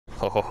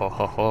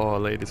Ho,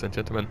 ladies and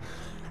gentlemen,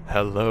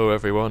 hello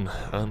everyone,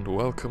 and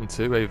welcome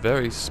to a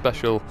very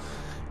special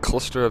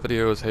cluster of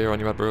videos here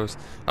on UMadBroz.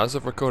 As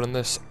of recording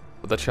this,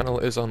 the channel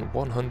is on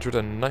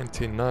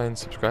 199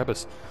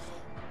 subscribers.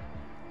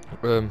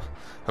 I'm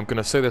going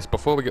to say this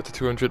before we get to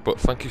 200, but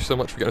thank you so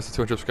much for getting us to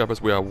 200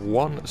 subscribers. We are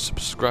one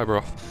subscriber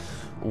off.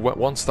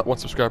 Once that one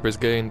subscriber is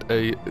gained,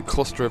 a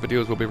cluster of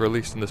videos will be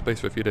released in the space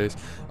of a few days.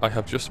 I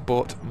have just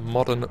bought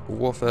Modern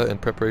Warfare in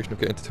preparation of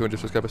getting to 200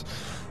 subscribers,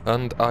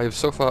 and I have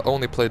so far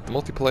only played the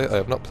multiplayer. I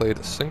have not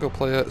played single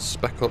player,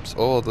 Spec Ops,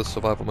 or the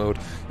survival mode.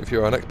 If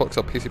you are an Xbox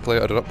or PC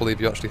player, I do not believe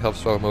you actually have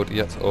survival mode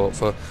yet, or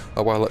for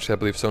a while actually I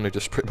believe Sony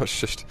just pretty much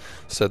just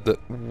said that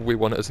we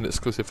want it as an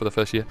exclusive for the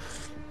first year.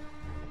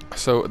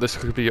 So this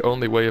could be your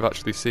only way of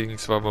actually seeing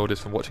survival mode is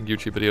from watching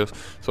YouTube videos,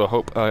 so I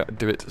hope I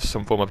do it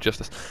some form of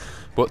justice.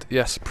 But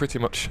yes, pretty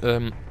much,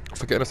 for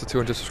getting us to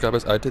 200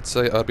 subscribers, I did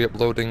say I'd be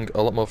uploading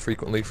a lot more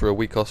frequently for a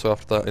week or so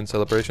after that in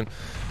celebration,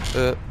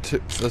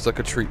 as like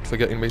a treat for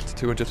getting me to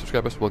 200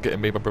 subscribers. Well,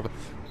 getting me and my brother.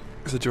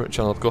 It's a joint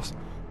channel, of course.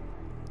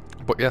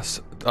 But yes,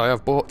 I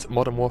have bought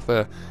Modern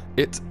Warfare.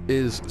 It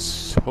is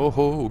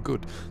so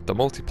good. The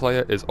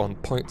multiplayer is on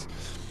point.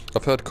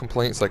 I've heard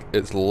complaints like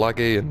it's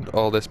laggy and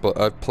all this, but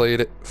I've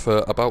played it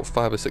for about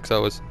 5 or 6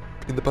 hours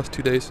in the past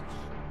 2 days,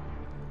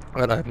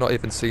 and I have not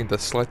even seen the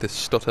slightest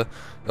stutter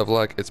of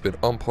lag. It's been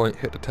on point,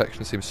 hit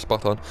detection seems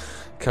spot on.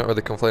 Can't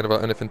really complain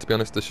about anything, to be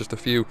honest. There's just a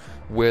few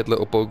weird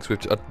little bugs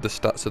with the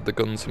stats of the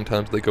guns.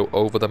 Sometimes they go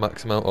over the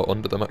max amount or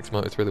under the max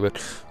amount, it's really weird.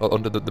 Or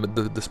under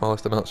the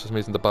smallest amount, for some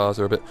reason the bars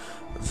are a bit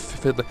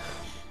fiddly.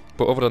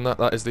 But other than that,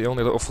 that is the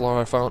only little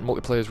flaw I found.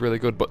 Multiplayer is really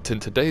good, but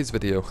in today's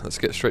video, let's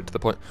get straight to the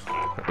point.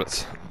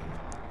 Let's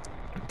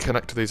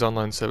connect to these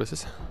online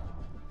services.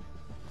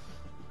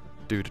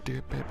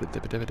 Okay,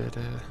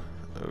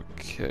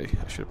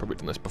 I should have probably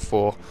done this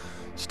before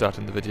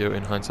starting the video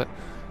in hindsight.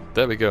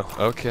 There we go.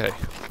 Okay,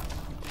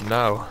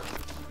 now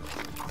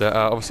there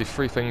are obviously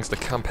 3 things: the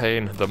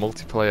campaign, the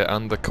multiplayer,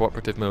 and the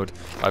cooperative mode.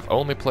 I've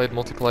only played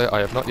multiplayer. I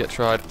have not yet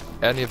tried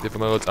any of the other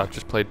modes. I've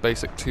just played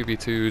basic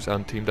 2v2s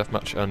and team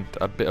deathmatch and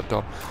a bit of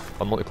DOM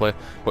on multiplayer.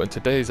 But in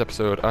today's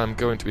episode, I'm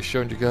going to be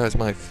showing you guys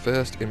my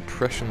first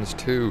impressions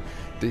to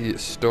the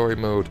story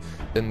mode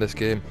in this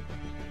game.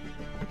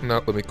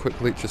 Now, let me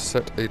quickly just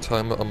set a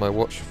timer on my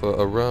watch for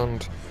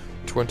around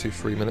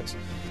 23 minutes.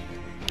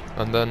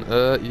 And then,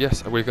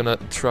 yes, we're going to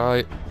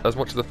try as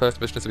much of the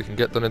first mission as we can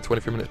get done in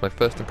 23 minutes. My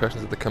first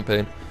impressions of the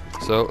campaign.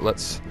 So,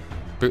 let's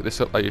boot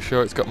this up. Are you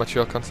sure it's got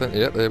mature content?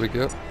 Yeah, there we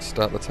go.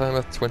 Start the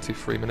timer.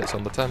 23 minutes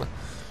on the timer.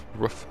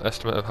 Rough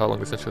estimate of how long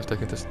this intro is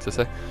taking to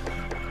say.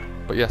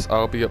 But yes,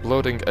 I'll be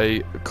uploading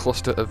a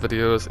cluster of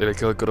videos in a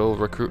good old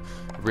recruit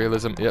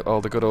realism. Yep,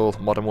 all the good old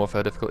Modern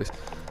Warfare difficulties.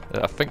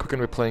 I think we're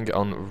going to be playing it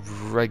on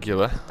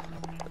regular,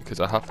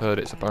 because I have heard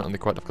it's apparently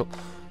quite difficult.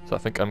 So I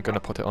think I'm going to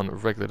put it on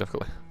regular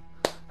difficulty.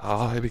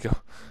 Ah, here we go.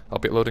 I'll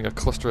be uploading a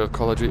cluster of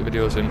Call of Duty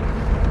videos in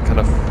kind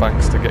of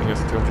thanks to getting us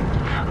to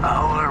 200.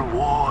 Our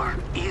war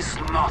is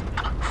not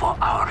for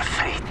our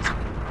fate.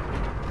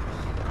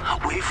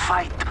 We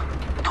fight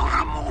to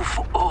remove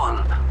all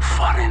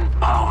foreign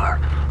power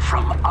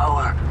from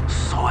our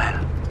soil.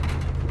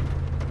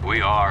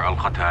 We are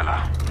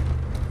Al-Qatala.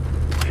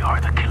 We are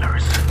the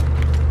killers.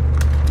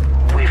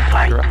 We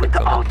fight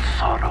without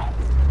sorrow.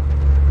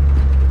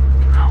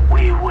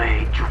 We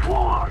wage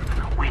war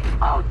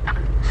without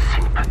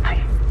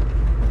sympathy.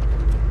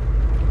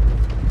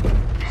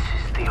 This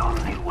is the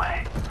only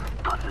way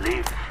to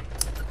live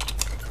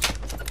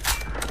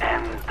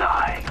and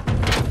die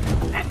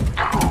a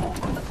true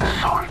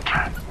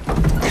soldier.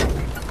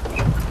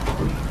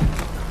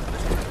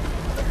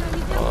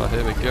 Oh,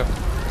 here we go.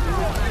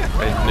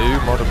 A new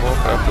Modern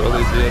Warfare after all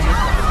these years.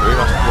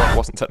 Remastered. Well, it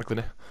wasn't technically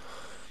new.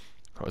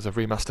 It was a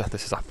remaster.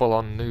 This is a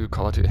full-on new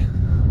Call of Duty.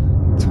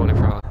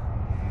 24 hours.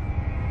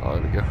 Oh,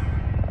 here we go.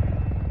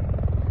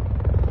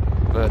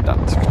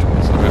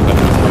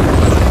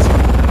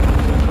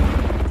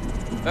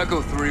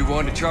 Echo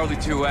 3-1 to Charlie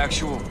 2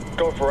 actual.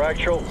 Go for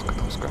actual.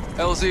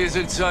 LZ is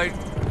in sight.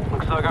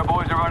 Looks like our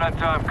boys are right on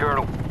time,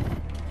 Colonel.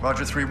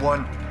 Roger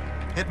 3-1.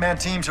 Hitman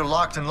teams are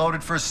locked and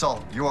loaded for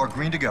assault. You are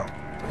green to go.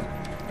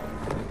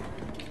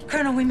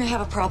 Colonel, we may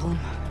have a problem.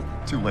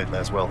 Too late,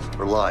 Laswell.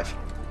 We're live.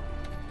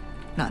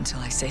 Not until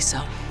I say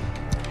so.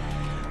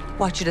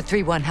 Watcher to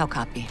 3-1, how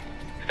copy?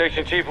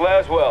 Station Chief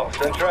Laswell,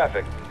 send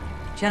traffic.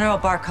 General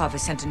Barkov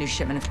has sent a new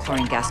shipment of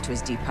chlorine gas to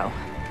his depot.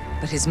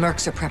 But his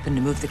mercs are prepping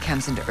to move the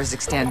chems into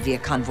Urzikstan via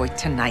convoy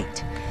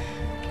tonight.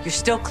 You're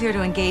still clear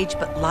to engage,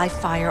 but live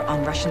fire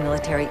on Russian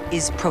military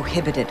is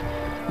prohibited.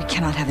 We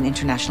cannot have an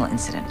international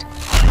incident.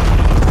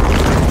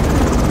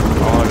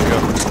 Oh, there we go.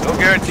 No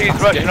guarantees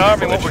Russian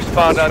army won't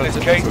respond on this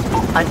case.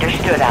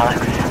 Understood, Alex.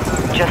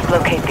 Just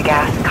locate the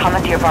gas,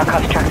 commandeer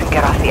Barkov's trucks, and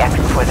get off the X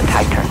before the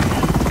tide turns.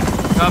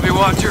 Copy,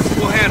 Watcher.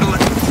 We'll handle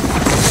it.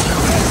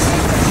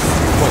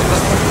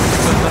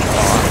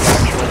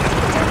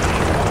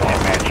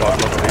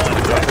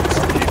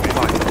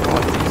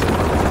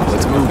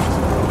 Let's move.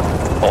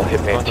 All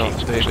Hitman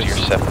teams, push to your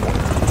 7-1.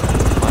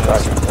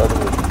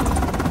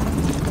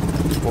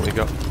 What we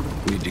got?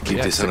 We Need to keep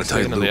Yeah, this on a 16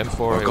 tight on the loop.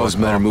 M4, Barkov's A1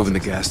 men are moving the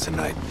classics. gas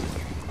tonight.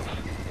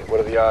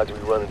 What are the odds we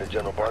run into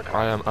General Barkov?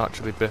 I am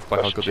actually biffed by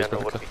how good these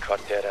General graphics would are. be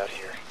caught dead out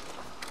here.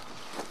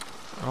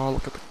 Oh,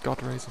 look at the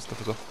god rays and stuff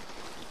as well.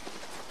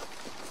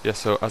 Yeah,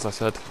 so as I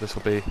said, this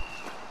will be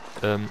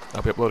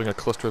I'll be uploading a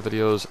cluster of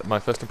videos. My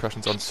first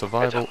impressions on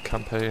survival,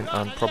 campaign,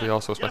 and probably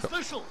also Spec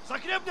Ops.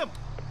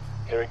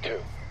 Hearing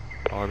two.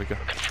 Oh, here we go.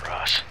 Looking for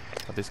us.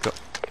 Have these got?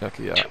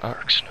 Okay, yeah.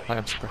 I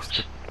am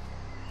suppressed.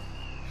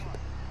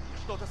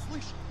 Что-то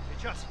слышишь?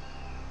 Сейчас.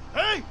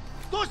 Эй!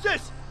 Кто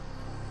здесь?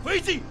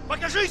 Выйди!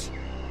 Покажись!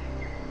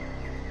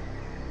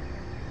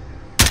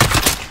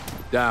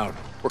 Down.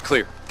 We're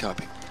clear.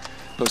 Copy.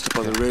 Post up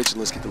on the ridge and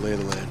let's get the lay of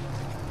the land.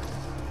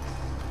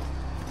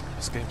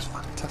 This game's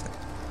fantastic.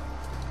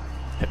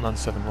 Hitman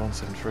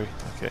 7173.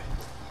 Okay.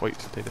 Wait,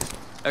 take this.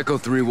 Echo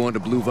 3-1 to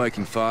Blue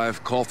Viking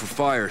 5. Call for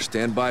fire.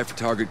 Stand by for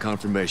target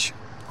confirmation.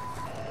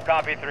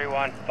 Copy,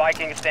 3-1.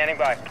 Viking is standing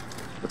by.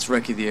 Let's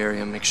recce the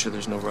area and make sure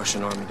there's no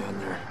Russian army down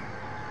there.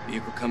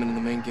 Vehicle coming in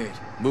the main gate.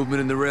 Movement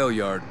in the rail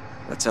yard.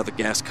 That's how the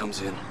gas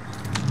comes in.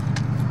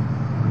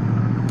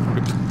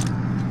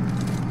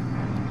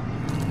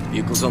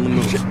 Vehicle's on the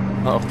move.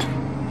 Oh.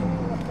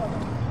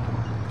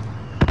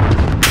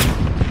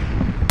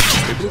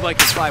 Blue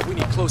Viking 5, we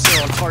need close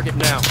air on target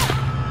now.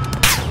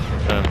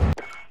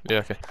 Yeah,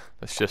 okay.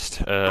 Let's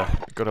just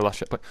go to last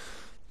checkpoint.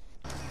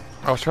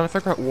 I was trying to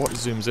figure out what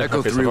zooms in. Echo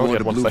Okay, so I've only 3-1 had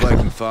to one Blue thing.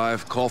 Viking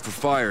 5. Call for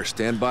fire.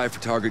 Stand by for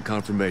target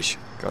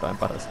confirmation. God, I'm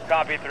bad at this.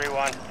 Copy,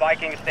 3-1.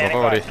 Viking is I've standing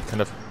already by.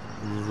 kind of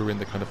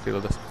ruined the kind of feel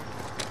of this.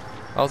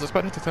 I was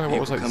expecting to tell me what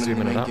was like Vehicle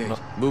zooming in coming and in out.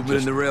 the main Not Movement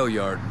just, in the rail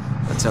yard.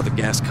 That's how the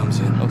gas comes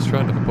in. I was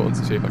trying different buttons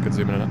to see if I could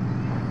zoom in and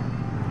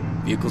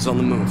out. Vehicle's on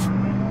the move.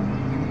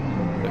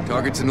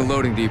 Target's in the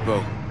loading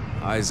depot.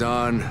 Eyes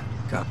on.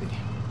 Copy.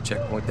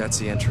 Checkpoint, that's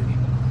the entry.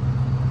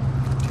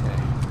 Okay.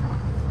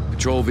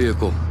 Patrol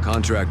vehicle.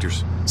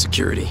 Contractors.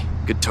 Security.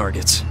 Good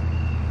targets.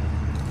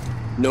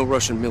 No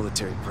Russian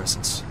military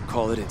presence.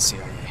 Call it in,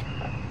 CIA.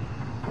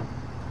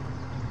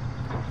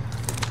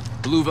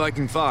 Blue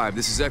Viking 5,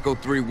 this is Echo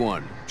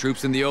 3-1.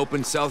 Troops in the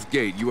open, south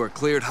gate. You are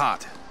cleared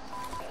hot.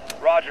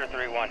 Roger,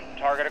 3-1.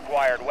 Target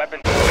acquired.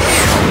 Weapon... Look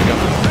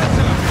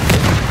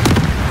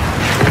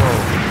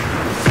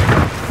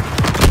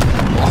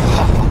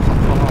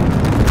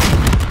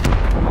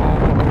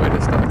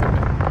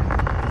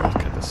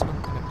at the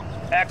smoke on it.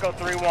 Echo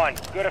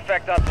 3-1. Good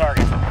effect on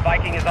target.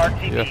 Viking is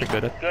RTB. Yeah, I think they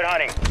did. Good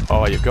hunting.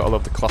 Oh, you've got to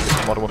love the classic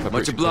Modern Warfare.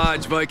 Much breaching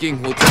obliged,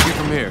 Viking. We'll take you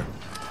from here.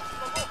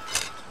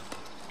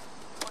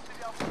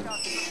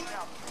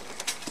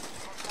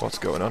 What's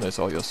going on is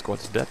all your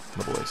squad's dead,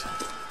 my boys.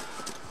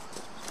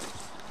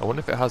 I wonder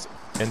if it has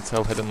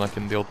intel hidden like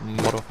in the old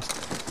Modern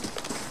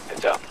Warfare.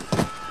 Heads up.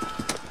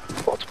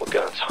 Multiple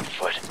guns on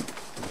foot.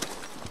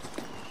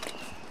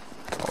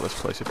 Oh, this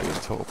place would be in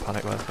total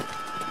panic, man.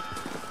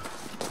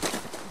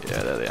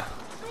 Yeah, there they are.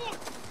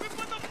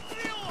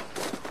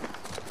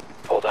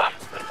 Hold up.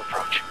 Let him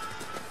approach.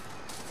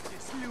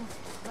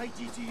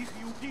 Найдите их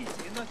и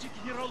убейте, иначе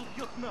генерал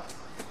убьет нас.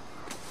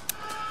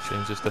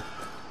 Changes the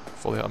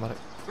fully automatic.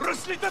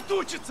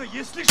 Рассредоточиться,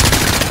 если...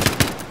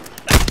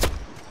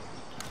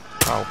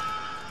 Ow.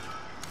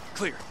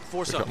 Clear.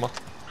 Force We got up. more.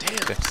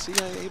 Damn, Okay.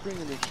 CIA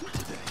bringing the heat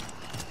today.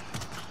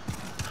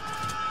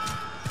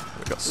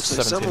 We've got Looks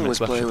like 17 someone minutes was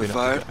left. playing Should with be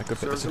fire. enough to get a good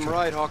bit of Serves them situation.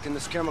 right, hawking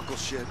this chemical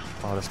shit.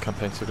 Oh, this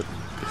campaign's so good.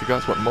 If you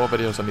guys want more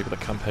videos on either the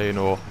campaign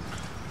or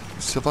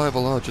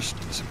survival or just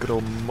some good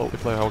old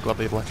multiplayer, I'll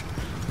gladly oblige.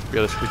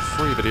 Yeah, there should be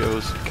 3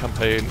 videos: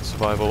 campaign,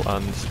 survival,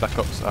 and Spec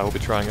Ops. I will be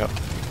trying out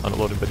and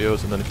uploading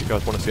videos, and then if you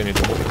guys want to see any of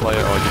the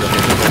multiplayer or you don't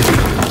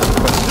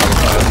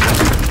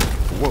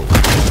whoa.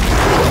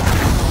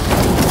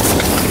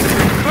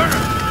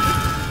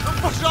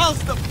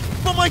 Пожалуйста,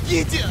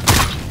 помогите!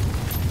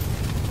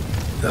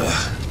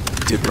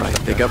 Did right.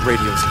 They got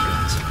radios and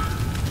guns.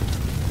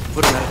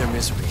 Put them out of their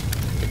misery.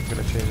 I'm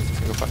gonna change this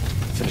and go back.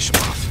 Finish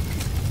them off.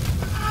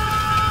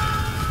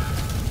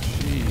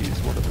 Jeez,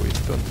 what have we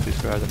done to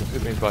these guys? I don't know what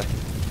it means by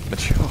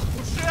mature.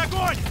 Туши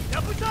огонь! Я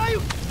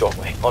пытаюсь!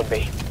 Doorway. On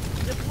me.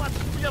 Мне хватит,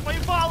 чтобы я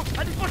воевал,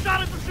 а не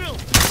пожары тушил!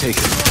 Take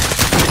it.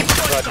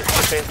 Roger.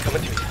 Defense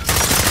coming to you.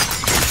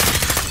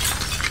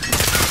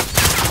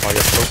 Oh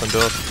yes, open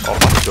doors. Oh,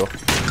 back door.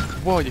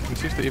 Whoa, you can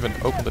choose to even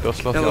open the door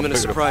slowly. Element of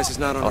I'll figure it surprise is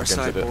not on I'll our get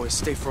side, to it. boys.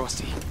 Stay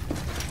frosty.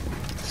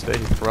 Stay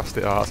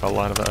frosty. Oh, that's our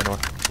line of it anyway.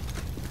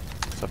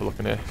 Let's have a look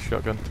in here.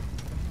 Shotgun.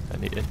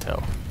 Any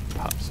intel,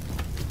 perhaps.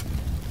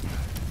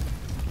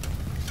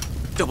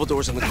 Double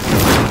doors on the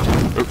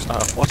corner. Oops,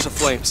 ow. Watch the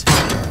flames. I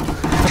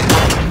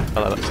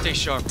like that. Stay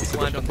sharp. We're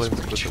blind on this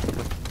breach. There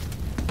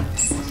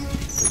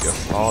we go.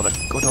 Oh, the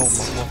good old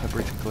Modern Warfare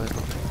breach and clear.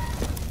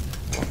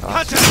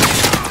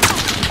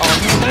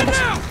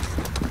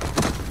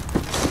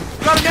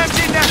 Got an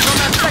empty nest on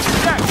that second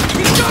deck!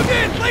 He's dug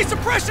in! Lay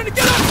suppression to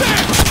get up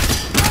there!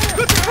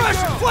 Good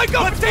suppression! Flank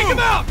up and take him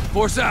out!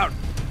 Force out.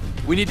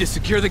 We need to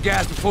secure the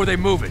gas before they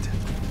move it.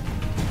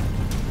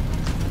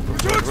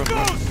 You're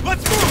exposed!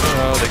 Let's move!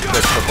 Oh, they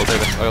cleared trouble,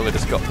 David. I only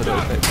just got to do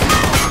it.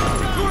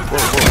 Whoa,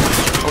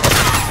 whoa.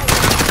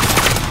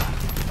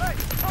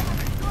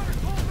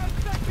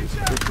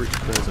 good breach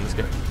players in this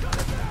game.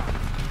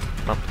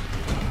 Man.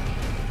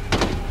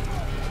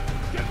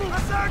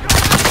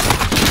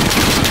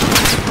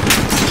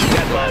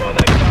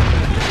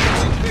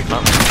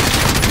 Man.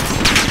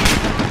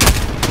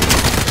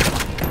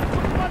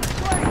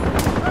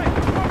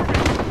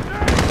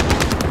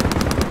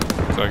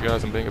 Sorry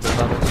guys, I'm being a bit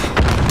bad.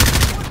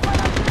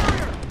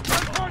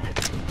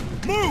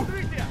 Move!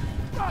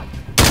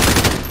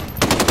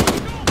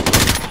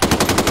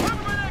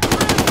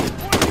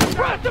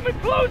 Press him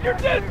and close your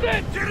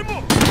distance! Get him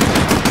up!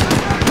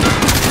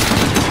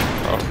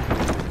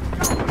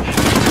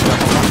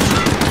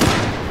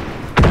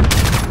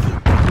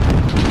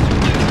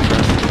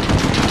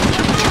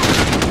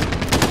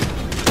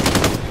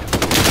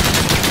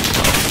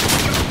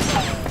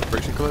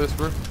 Breaching close,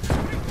 bro.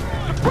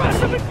 Press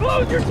him and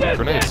close your distance!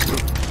 Grenades.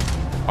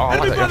 Oh, I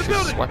like that guy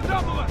just swiping it.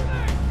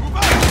 Move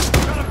out!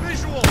 Got a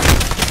visual!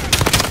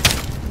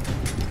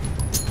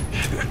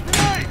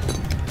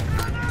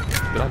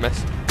 Did I miss?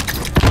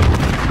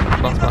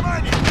 That's bad.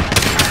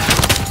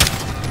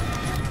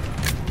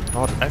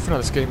 God, everything on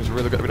this game is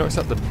really good. We noticed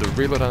that the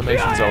reload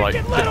animations are like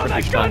different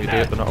each time you do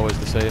it. They're not always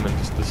the same, and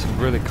just there's some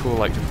really cool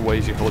like different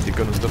ways you hold your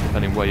gun and stuff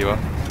depending where you are.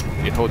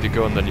 You hold your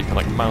gun, then you can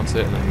like mount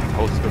it, and then you can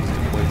hold your gun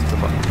different ways and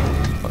stuff like that.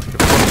 That's good.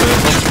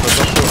 There's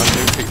also a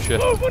new feature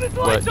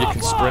where you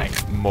can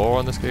sprint more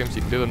on this game, so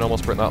you can do the normal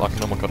sprint like a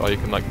normal COD, or you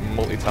can like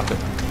multi-tap it.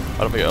 I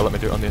don't think it'll let me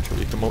do it on the intro,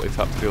 but you can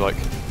multi-tap to do like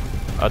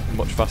a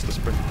much faster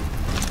sprint.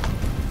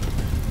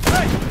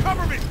 Hey,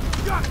 cover me!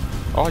 Got it!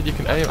 Oh, you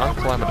can aim and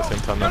climb at the same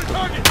time. That's cool.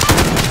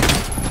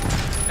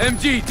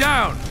 MG,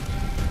 down!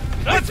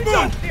 Let's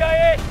move!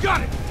 CIA!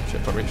 Got it!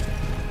 Shit, not reached.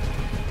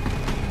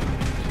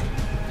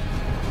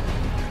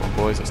 Come on,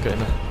 boys, let's get in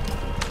there.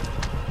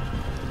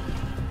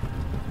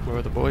 Where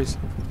are the boys?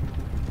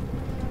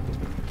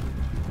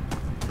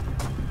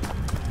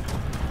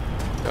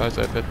 Guys,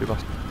 I appear to be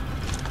lost.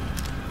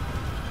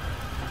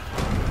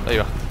 There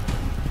you are.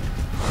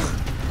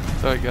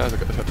 Sorry, guys, I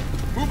got the shot.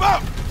 Move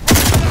out!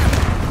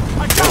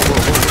 I got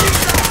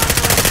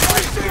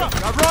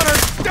got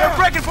runners! They're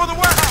breaking for the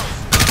warehouse!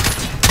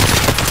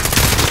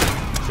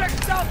 Check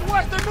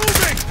southwest, they're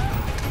moving!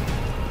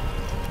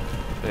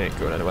 They ain't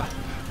going anywhere.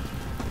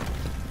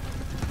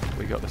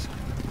 We got this.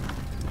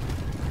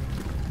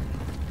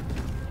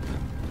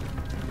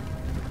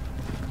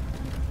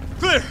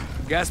 Clear!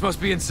 Gas must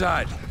be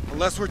inside.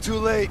 Unless we're too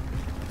late.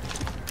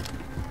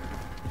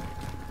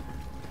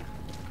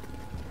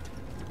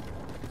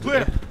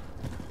 Clear!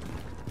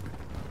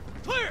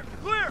 Clear!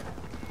 Clear!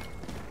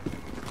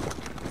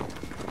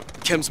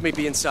 Chems may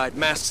be inside.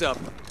 Masks up.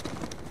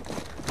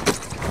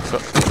 So,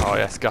 oh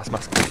yes, gas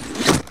mask.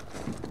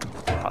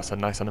 That's a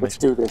nice animation. Let's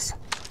do this.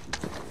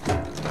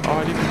 Oh,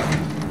 I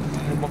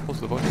didn't. Muffles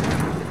the voice.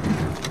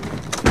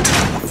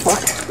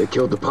 What? They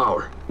killed the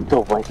power.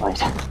 Go white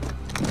light.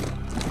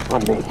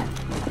 On me.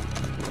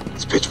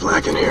 It's pitch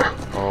black in here.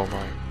 Oh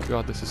my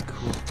god, this is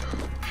cool.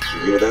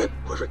 You hear that?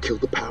 Whoever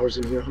killed the power's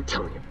in here, I'm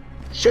telling you.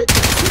 Shit!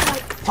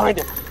 Find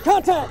him.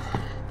 Contact!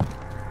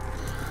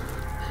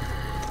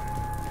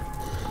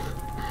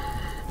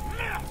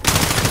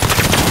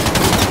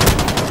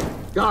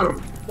 Got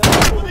him!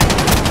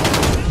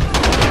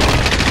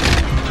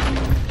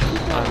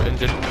 I'm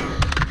injured.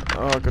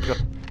 Oh, good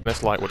god.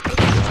 This light would.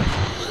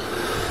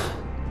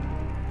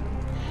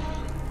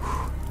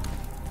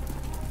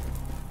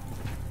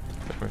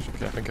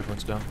 Okay, I think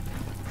everyone's down.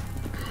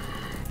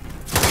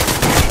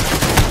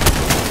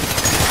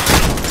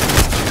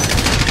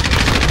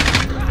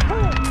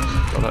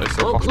 God, that is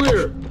so All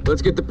clear!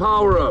 Let's get the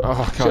power up.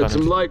 Oh, God, Shed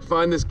some light,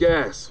 find this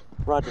gas.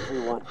 Roger,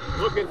 3-1.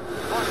 Looking.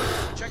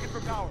 Checking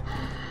for power.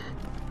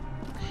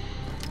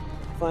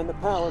 Find the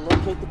power,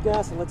 locate the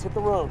gas, and let's hit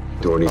the road.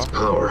 Door needs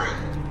power.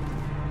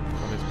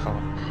 What is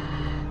power?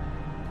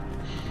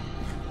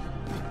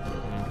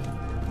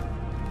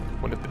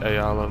 When if the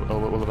AR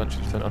will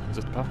eventually turn on? Is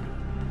this the power?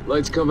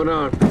 Lights coming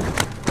on.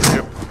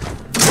 Yep.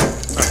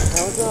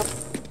 Power's up.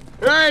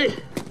 Hey!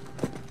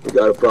 We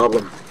got a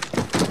problem.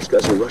 These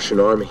guys are Russian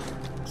army.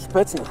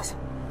 Spetsnaz.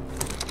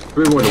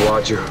 3-1 to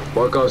Watcher.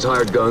 Barkov's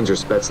hired guns or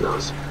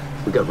Spetsnaz.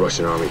 We got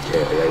Russian army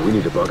KIA. We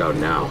need to bug out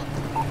now.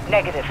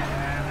 Negative.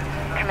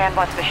 Command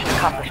wants mission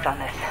accomplished on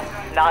this.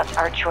 Not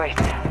our choice.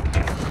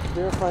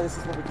 Verify this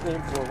is what we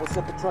came for. We'll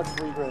set the trucks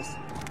for egress.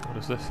 What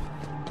is this?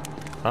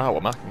 Ah, we're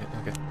marking it.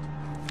 Okay.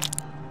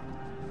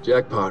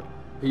 Jackpot.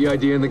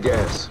 PID in the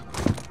gas.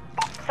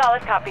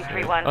 Solid copy,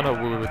 3-1. Oh no,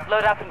 we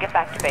Load up and get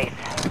back to base.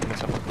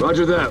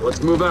 Roger that.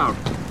 Let's move out.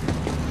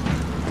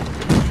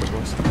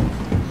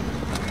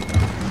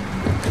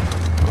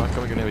 Alright,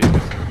 come again here, you.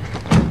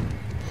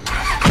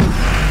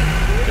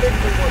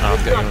 I'm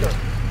getting on it.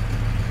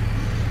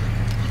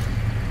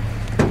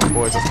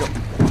 Boys, let's go.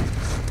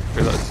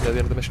 Feel like this is near the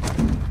end of the mission.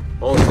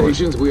 All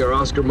stations, we are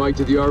Oscar Mike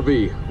to the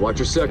RV. Watch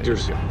your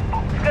sectors.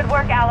 Good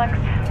work, Alex.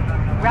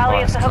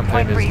 Rally is the hook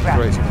point for egress.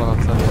 Great part,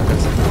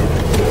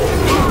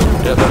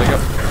 yeah, there we go.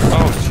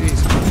 Oh, jeez.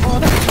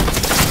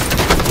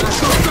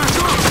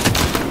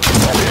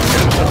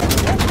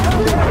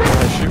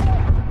 Shoot.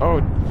 Oh,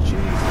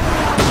 jeez.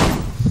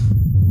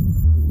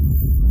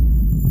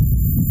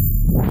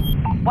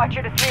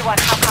 Watcher to 3-1,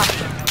 how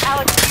copy?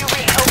 Alex, do you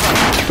read? Over.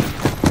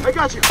 I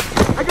got you,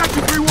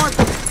 3-1.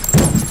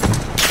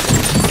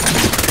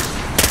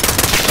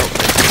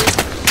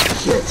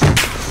 Shit!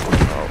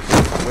 Oh,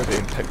 we're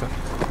being picked up.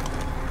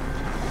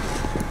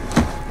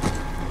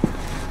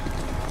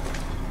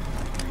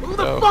 Who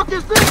the fuck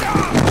is this?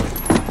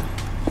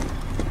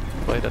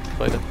 Played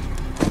it.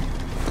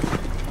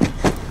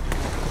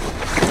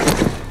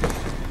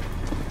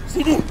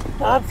 سيدي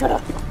نعم سنة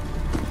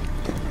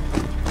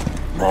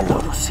مالو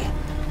روسي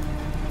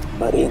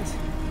مارينز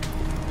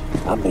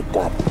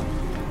أمريكان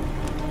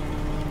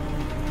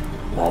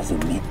لازم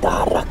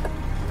نتحرك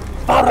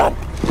فورا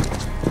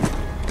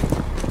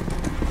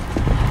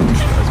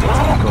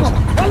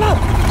يلا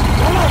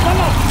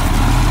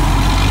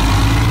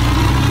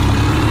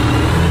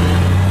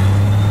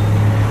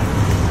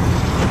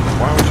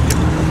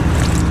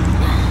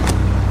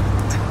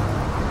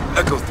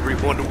Echo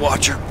 3-1 to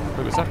Watcher.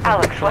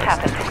 Alex, what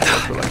happened?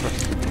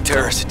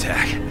 Terrorist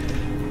attack.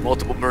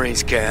 Multiple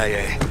Marines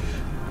KIA.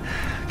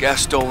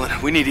 Gas stolen.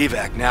 We need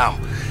evac now.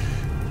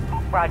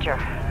 Roger.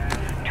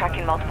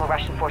 Tracking multiple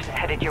Russian forces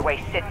headed your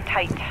way. Sit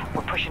tight.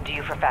 We're pushing to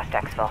you for fast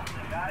exfil.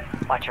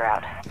 Watcher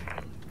out.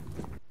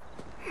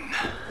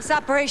 This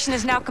operation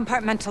is now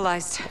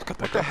compartmentalized.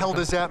 What the hell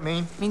does that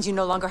mean? Means you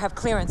no longer have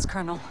clearance,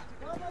 Colonel.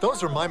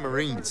 Those are my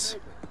Marines.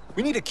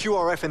 We need a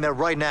QRF in there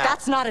right now.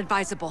 That's not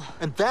advisable.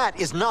 And that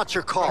is not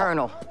your call.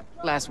 Colonel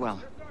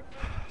Laswell.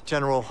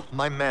 General,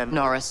 my men...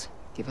 Norris,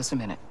 give us a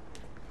minute.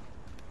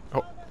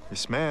 Oh.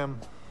 Yes, ma'am.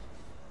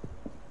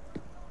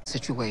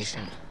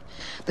 Situation.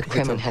 The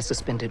Kremlin has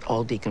suspended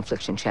all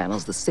deconfliction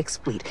channels. The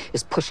Sixth Fleet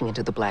is pushing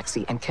into the Black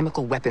Sea, and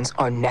chemical weapons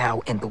are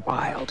now in the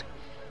wild.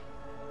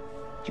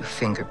 Your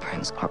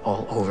fingerprints are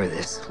all over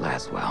this,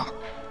 Laswell.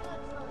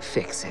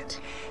 Fix it.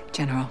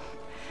 General,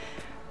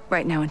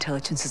 right now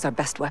intelligence is our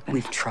best weapon.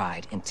 We've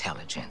tried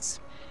intelligence.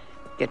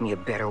 Get me a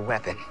better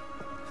weapon.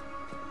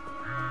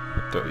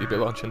 Don't you be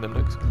launching them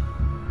nukes?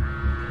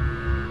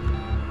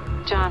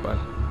 John.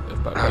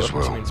 If by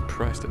weapons means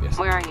priced, then yes.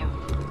 Where are you?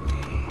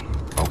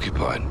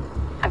 Occupied.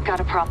 I've got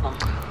a problem.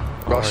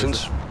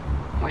 Russians?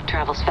 Word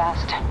travels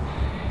fast.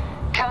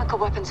 Chemical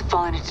weapons have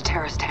fallen into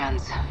terrorist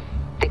hands.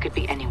 They could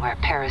be anywhere.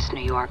 Paris,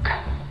 New York.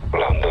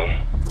 London.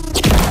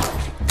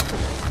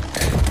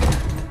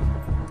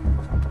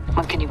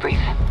 When can you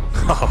brief?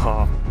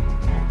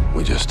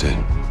 We just did.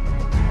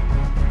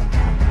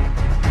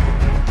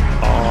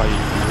 Oh,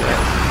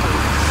 yeah.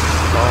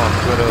 Oh,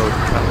 good old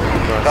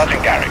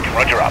Sergeant Garrick,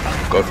 roger up.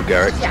 Go for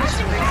Garrick.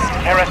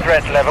 Terror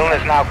threat level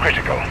is now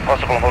critical.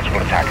 Possible multiple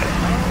attackers.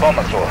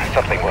 Bombers or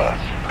something worse.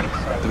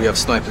 Do we have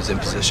snipers in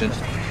position?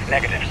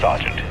 Negative,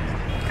 Sergeant.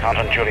 Can't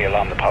unduly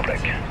alarm the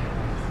public.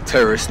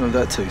 Terrorists know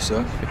that too,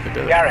 sir.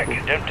 Garrick,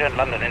 don't turn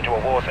London into a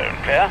war zone,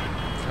 clear?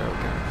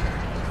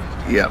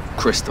 Yeah,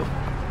 Crystal.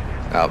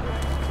 Out.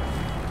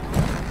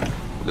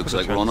 Looks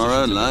like we're on our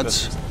own,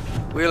 lads.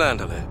 We'll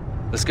handle it.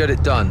 Let's get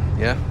it done,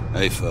 yeah?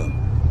 Hey, firm.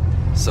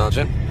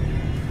 Sergeant?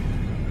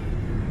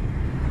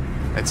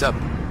 Heads up.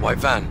 White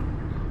van.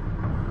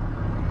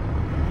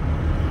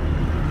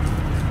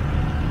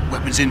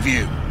 Weapons in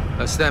view.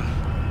 That's them.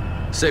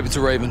 Saber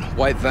to Raven.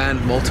 White van,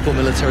 multiple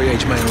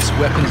military-age males.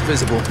 Weapons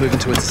visible. Moving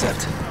to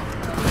intercept.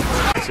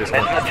 There's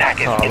an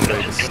attack is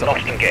imminent. Do not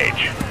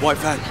engage. White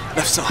van,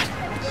 left side.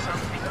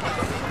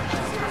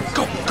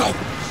 Go, go!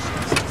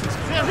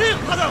 They're here,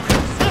 brother!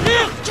 They're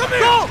here! Come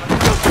here! Go!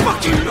 Don't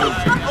fucking move!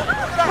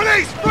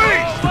 Police!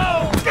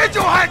 Police! Get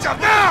your hands up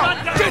now!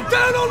 Get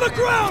down on the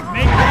ground! I'm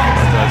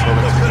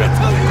gonna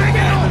tell you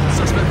again!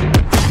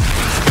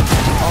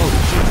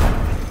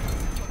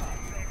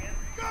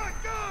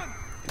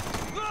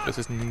 This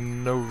is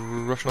no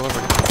Russian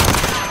delivery.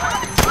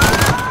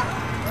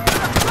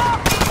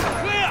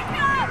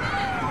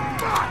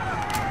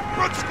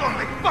 Brooks got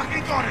it!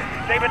 Fucking got it!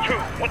 Saber 2,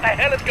 what the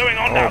hell is going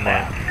on down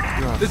there?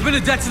 There's been a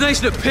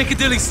detonation at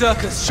Piccadilly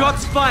Circus.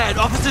 Shots fired.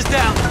 Officers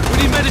down. We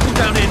need medical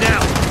down here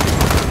now.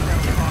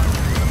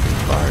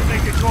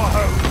 Take it to our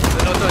home.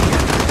 They're not done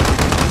yet.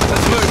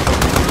 Let's move.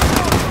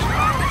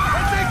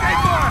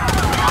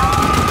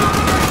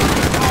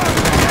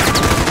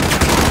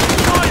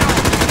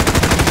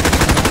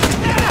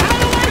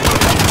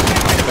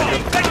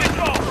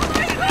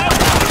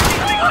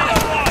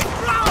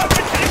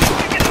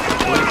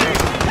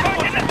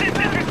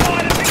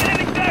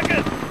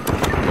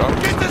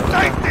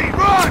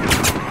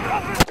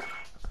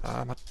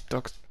 My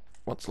dog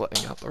wants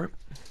letting out the room.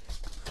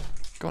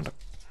 Go on, dog.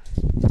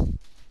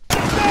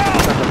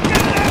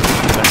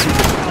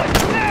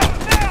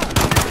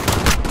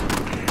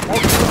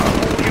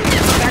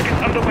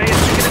 Underway at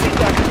Piccadilly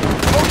Circus.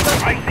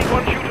 I see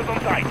one shooters on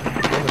site.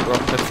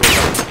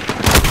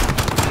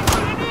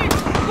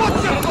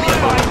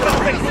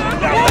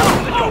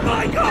 Oh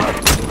my god!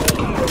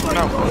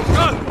 No.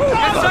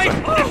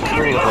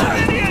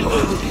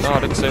 No, I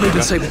didn't say that.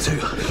 Moving Saber 2.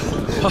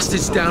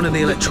 Hostage down in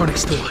the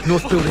electronics store.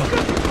 North building.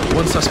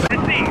 One suspect.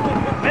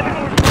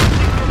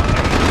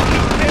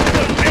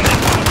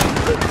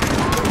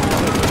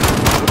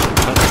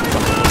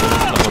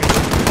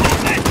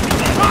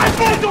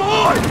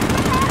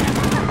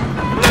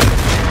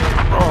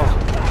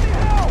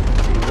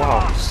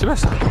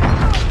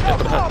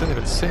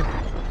 see him?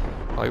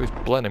 Oh, he was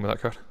blending with that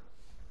crowd.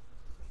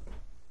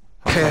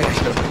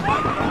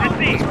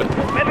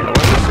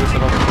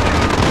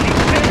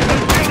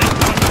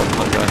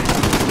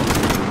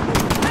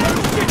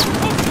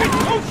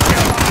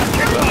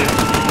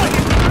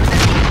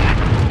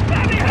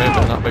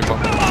 Maybe not big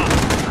one.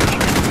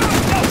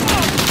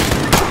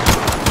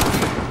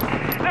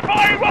 They're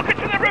firing rockets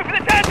from the roof of the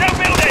Tanto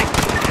building!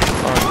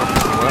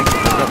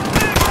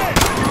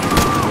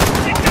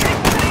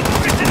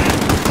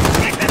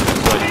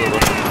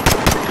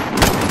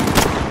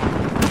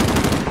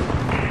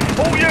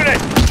 All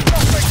units!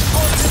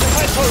 The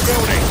Tanto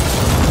building!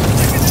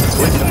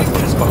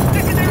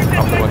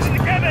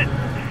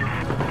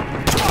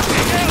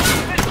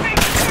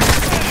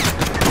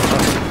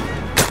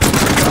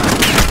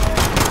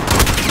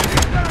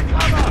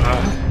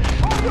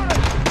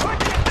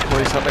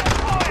 Please help me.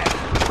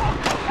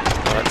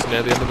 Alright, it's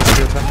near the end of the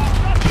spear attack.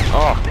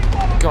 Oh,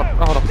 God.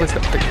 Oh, no, please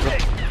get pictures up.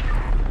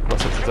 Got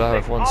something to die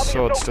with one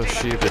sword still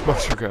sheathed.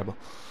 Most regrettable.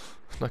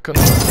 I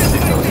couldn't have seen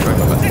details right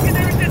about that.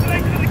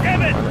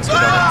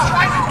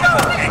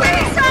 Alright, let's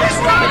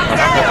go down.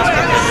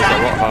 It's a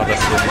lot harder to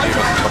do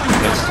fucking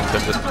things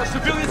contended.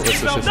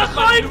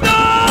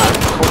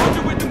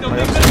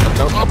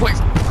 No,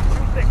 please!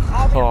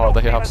 Oh,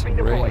 they have some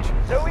range.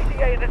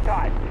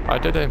 I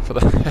did aim for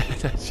the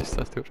head. It's just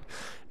that's too.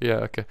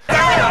 Yeah, okay.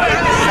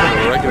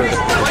 Regular.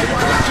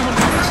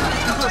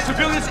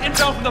 Civilians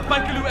inbound from the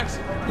Bangalore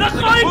exit.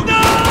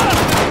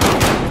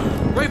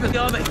 Raven, the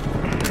army.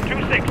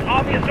 2-6,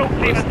 army assault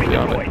team has been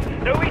deployed.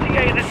 No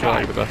ETA in this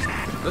time. The best.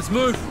 Let's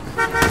move. I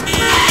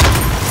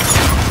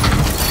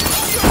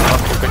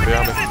think the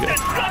army can get.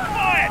 Shots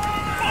fired!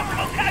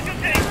 Possible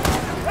casualties!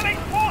 At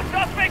least 4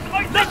 suspects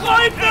close to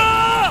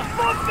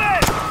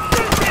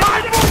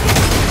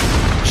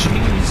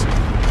Jeez!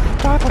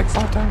 Died like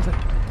 5 times then.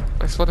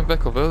 Exploding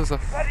vehicle, there's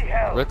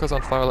vehicles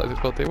on fire like this,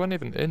 but they weren't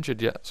even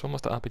injured yet, so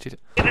almost RPG'd it.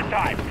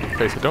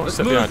 Okay, so don't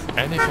sit behind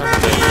any kind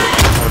of danger.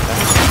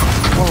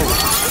 Whoa!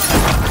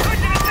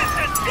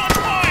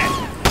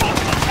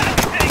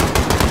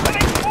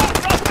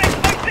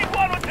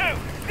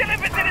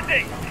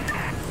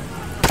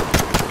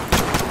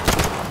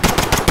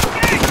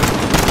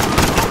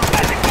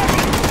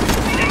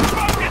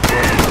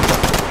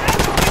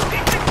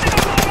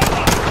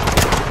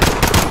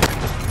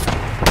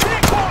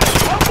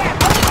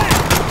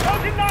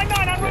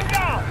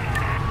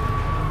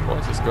 What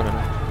is this gun in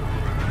there?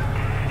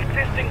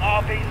 Existing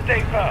RV,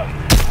 stay firm.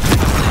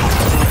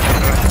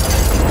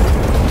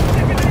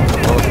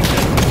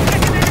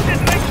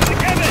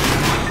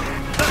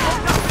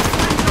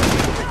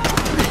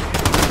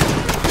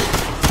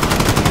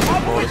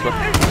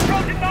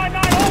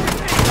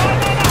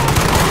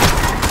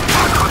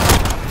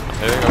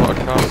 Hearing a lot of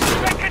cars.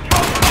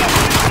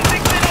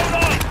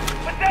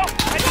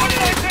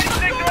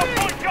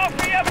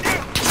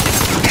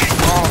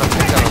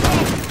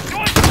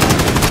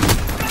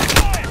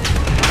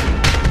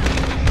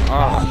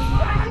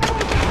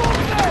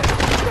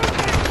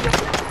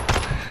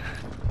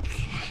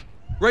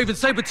 Raven,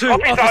 Saber 2,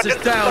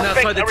 officers down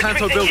outside the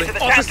Tanto building.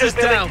 Officers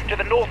down. To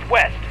the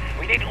northwest.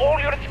 We need all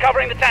units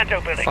covering the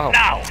Tanto building. Foul.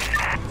 Now.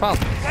 Foul.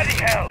 Bloody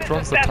hell.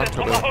 Runs the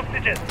Tanto building.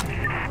 Hostages.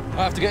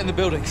 I have to get in the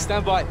building.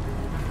 Stand by.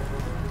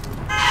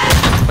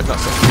 I got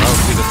something. Oh,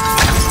 see this.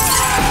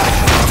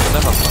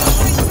 Never.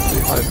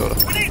 Too high, sort of.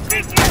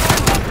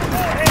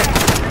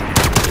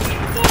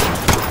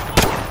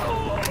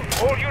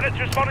 All units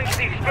responding to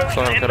the explosion.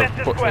 Sorry, I'm kind of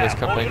butchering this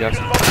campaign, guys.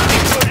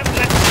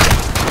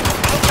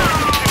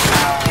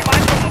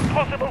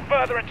 Possible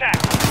further attack.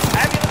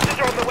 Ambulances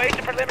are on the way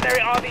to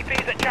preliminary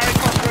RVPs at Charing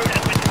Cross Road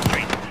and Winter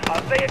Street.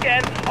 I'll say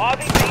again,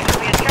 RVPs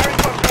will be at Charing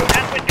Cross Road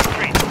and Winter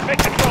Street. Make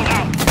control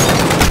out.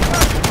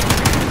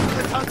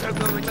 The Tanto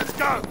building, let's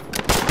go!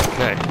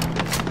 Okay.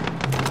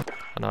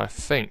 And I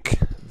think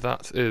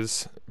that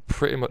is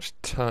pretty much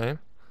time.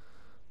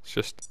 Let's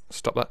just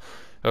stop that.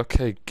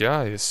 Okay,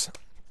 guys.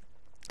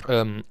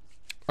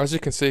 As you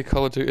can see,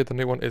 Call of Duty, the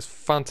new one, is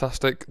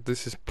fantastic.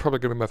 This is probably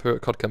going to be my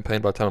favourite COD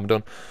campaign by the time I'm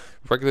done.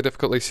 Regular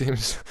difficulty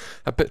seems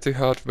a bit too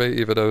hard for me,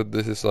 even though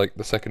this is like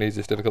the second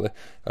easiest difficulty.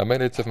 I may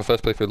need to, for my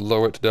first playthrough,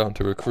 lower it down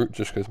to recruit,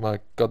 just because,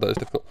 my god, that is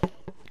difficult.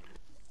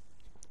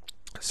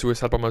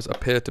 Suicide bombers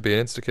appear to be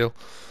an insta-kill,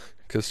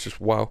 because just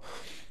wow.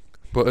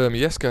 But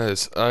yes,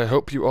 guys, I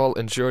hope you all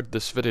enjoyed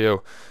this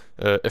video.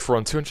 If we're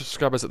on 200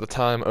 subscribers at the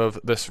time of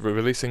this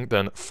releasing,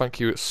 then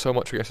thank you so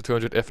much for getting to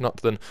 200. If not,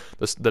 then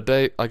the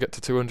day I get to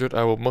 200,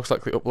 I will most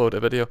likely upload a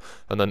video,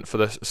 and then for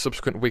the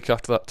subsequent week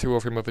after that, 2 or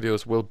 3 more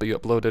videos will be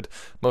uploaded.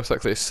 Most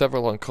likely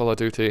several on Call of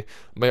Duty,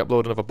 may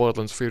upload another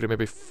Borderlands 3,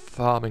 maybe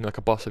farming like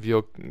a boss of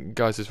your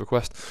guys'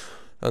 request.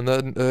 And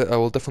then I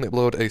will definitely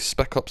upload a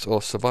Spec Ops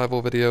or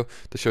Survival video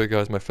to show you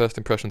guys my first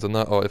impressions on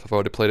that, or if I've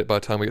already played it by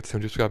the time we get to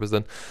 200 subscribers,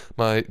 then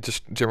my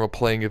just general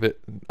playing of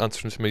it,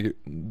 answering to me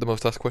the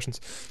most asked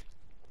questions.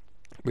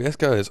 But yes,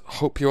 guys,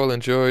 hope you all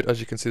enjoyed. As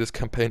you can see, this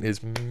campaign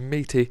is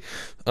meaty,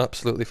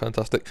 absolutely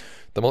fantastic.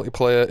 The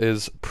multiplayer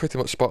is pretty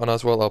much spot on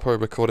as well. I'll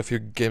probably record a few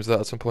games of that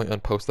at some point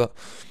and post that.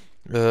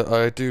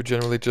 I do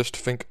generally just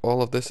think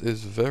all of this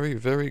is very,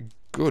 very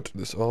good.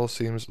 This all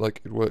seems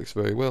like it works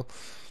very well.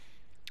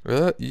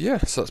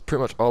 Yes, that's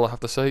pretty much all I have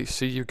to say.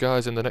 See you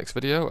guys in the next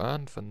video,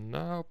 and for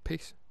now,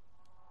 peace.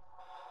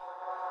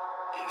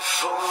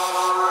 If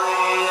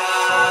only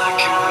I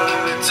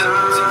could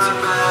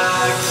turn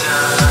back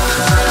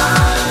time.